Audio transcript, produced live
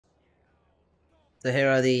So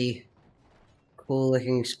here are the cool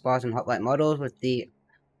looking Spartan Hoplite models with the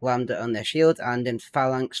lambda on their shield and in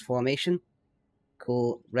phalanx formation.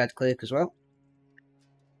 Cool red cloak as well.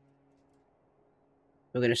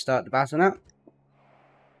 We're going to start the battle now.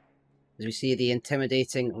 As we see the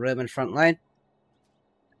intimidating Roman front line.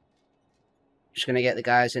 Just going to get the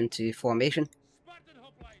guys into formation.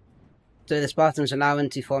 So the Spartans are now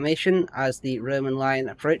into formation as the Roman line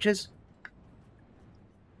approaches.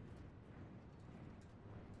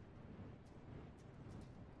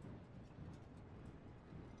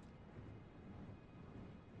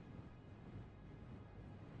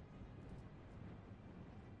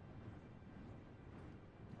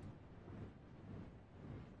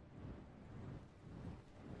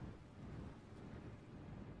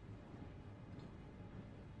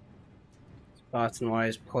 Spartan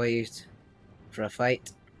warriors poised for a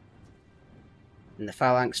fight in the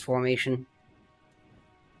phalanx formation.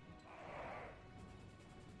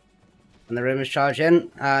 And the Romans charge in,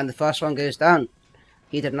 and the first one goes down.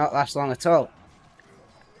 He did not last long at all.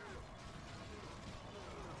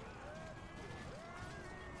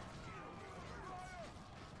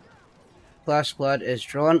 First blood is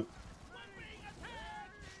drawn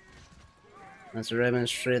as the Romans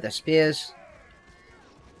throw their spears.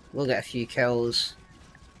 We'll get a few kills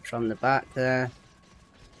from the back there.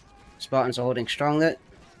 Spartans are holding strongly.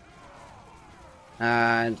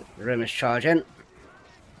 And the Romans charge in.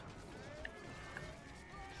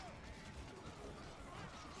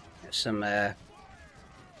 Get some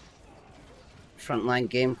frontline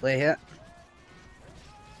gameplay here.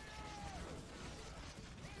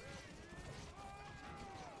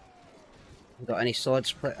 Got any sword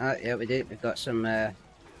split? Yeah, we do. We've got some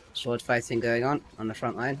sword fighting going on the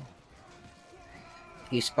front line. A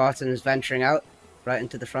few Spartans venturing out right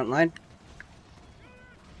into the front line.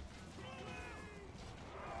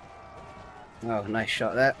 Oh, nice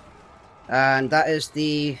shot there. And that is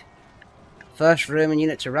the first Roman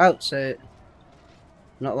unit to rout, so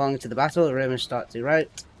not long into the battle, the Romans start to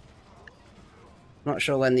rout. Not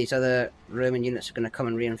sure when these other Roman units are going to come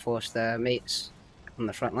and reinforce their mates on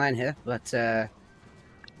the front line here, but they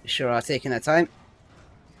sure are taking their time.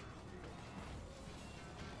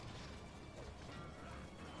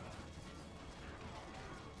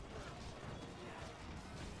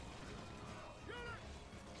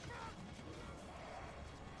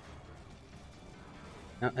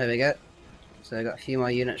 Oh, there we go. So I got a few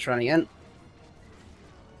more units running in.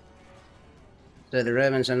 So the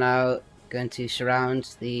Romans are now going to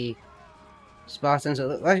surround the Spartans, it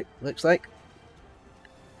looks like.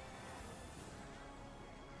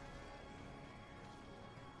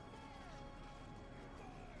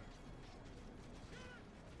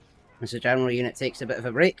 As the general unit takes a bit of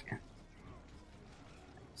a break.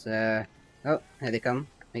 So, oh, here they come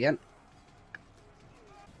again.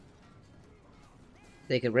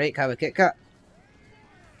 Take a break, have a Kit Kat.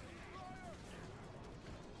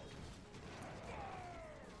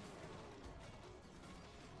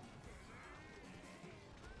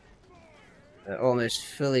 They're almost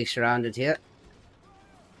fully surrounded here.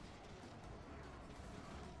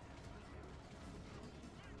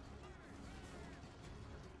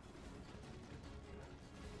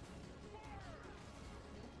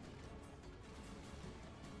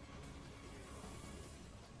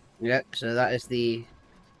 Yep, so that is the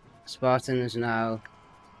Spartans now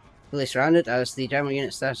fully surrounded as the general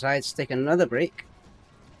units decides to take another break.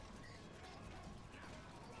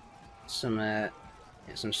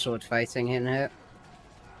 Get some sword fighting in here.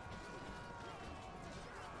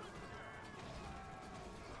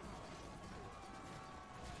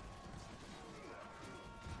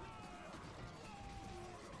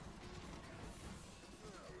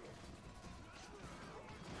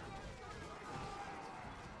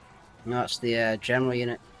 And that's the general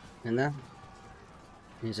unit in there.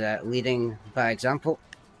 He's leading by example.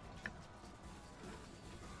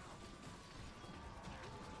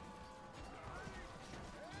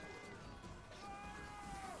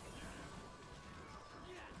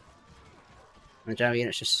 The general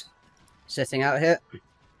unit's just sitting out here.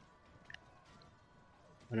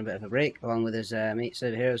 On a bit of a break, along with his mates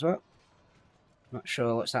over here as well. Not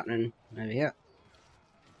sure what's happening over here.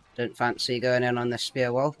 Don't fancy going in on this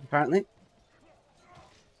spear wall, apparently.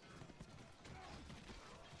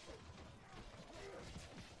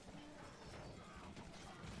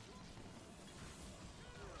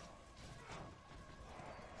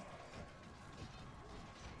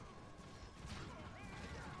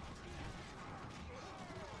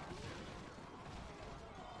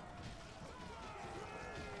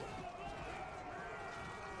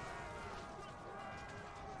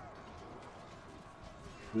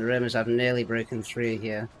 And the Romans have nearly broken through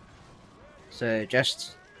here. So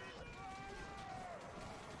just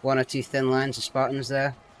one or two thin lines of Spartans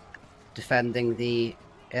there, defending the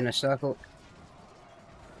inner circle.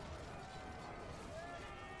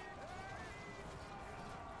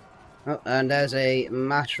 Oh, and there's a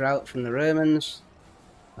mass rout from the Romans.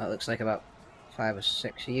 That looks like about 5 or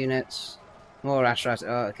 6 units. More mass rout.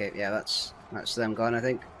 Oh, okay, yeah, that's them gone, I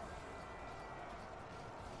think.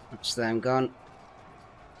 That's them gone.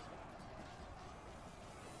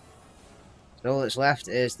 So all that's left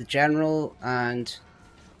is the general and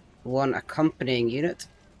one accompanying unit.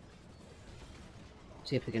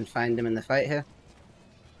 See if we can find him in the fight here.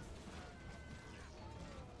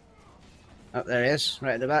 Oh, there he is,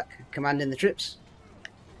 right at the back, commanding the troops.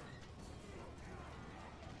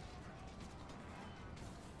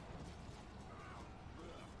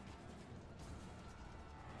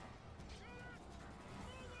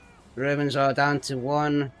 The Romans are down to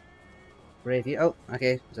one brave unit. Oh,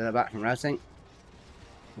 okay, so they're back from routing.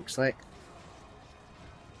 Looks like.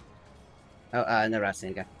 Oh, and they're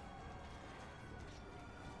routing again.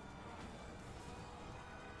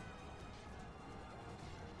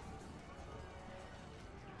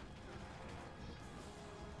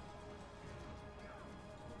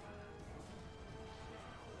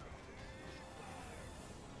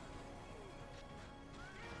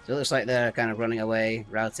 So it looks like they're kind of running away,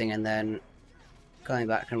 routing, and then coming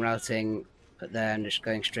back from routing, but then just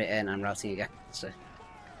going straight in and routing again. So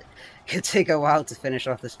it'll take a while to finish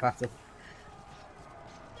off this battle.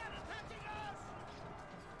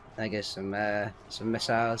 There goes some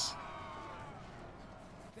missiles.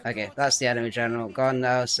 Okay, that's the enemy general gone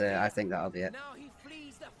now, so I think that'll be it.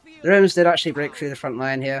 The Romans did actually break through the front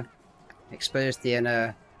line here, exposed the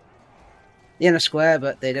inner square,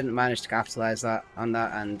 but they didn't manage to capitalize on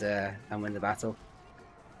that and win the battle.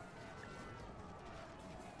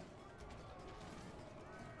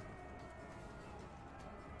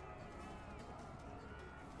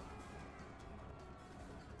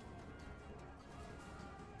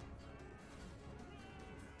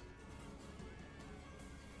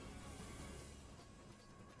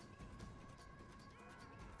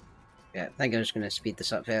 Yeah, I think I'm just going to speed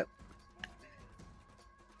this up here.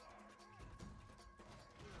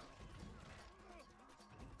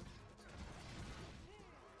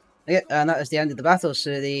 Okay, and that is the end of the battle.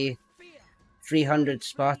 So the 300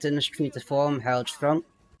 Spartans, true to form, held strong.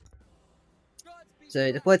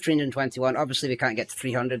 So deployed 321. Obviously, we can't get to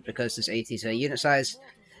 300 because there's 80 to a unit size.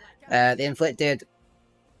 They inflicted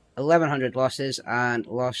 1,100 losses and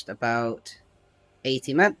lost about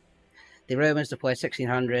 80 men. The Romans deployed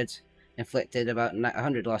 1,600, inflicted about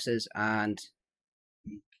 100 losses, and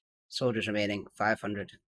soldiers remaining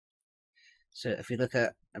 500. So if we look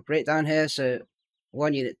at a breakdown here, so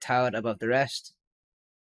one unit towered above the rest,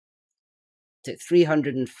 took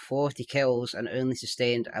 340 kills and only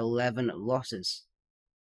sustained 11 losses.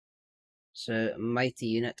 So mighty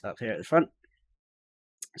unit up here at the front.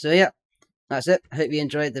 So yeah, that's it. I hope you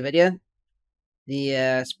enjoyed the video.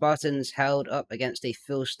 The Spartans held up against a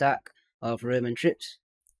full stack of Roman troops.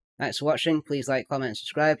 Thanks for watching. Please like, comment, and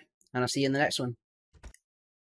subscribe, and I'll see you in the next one.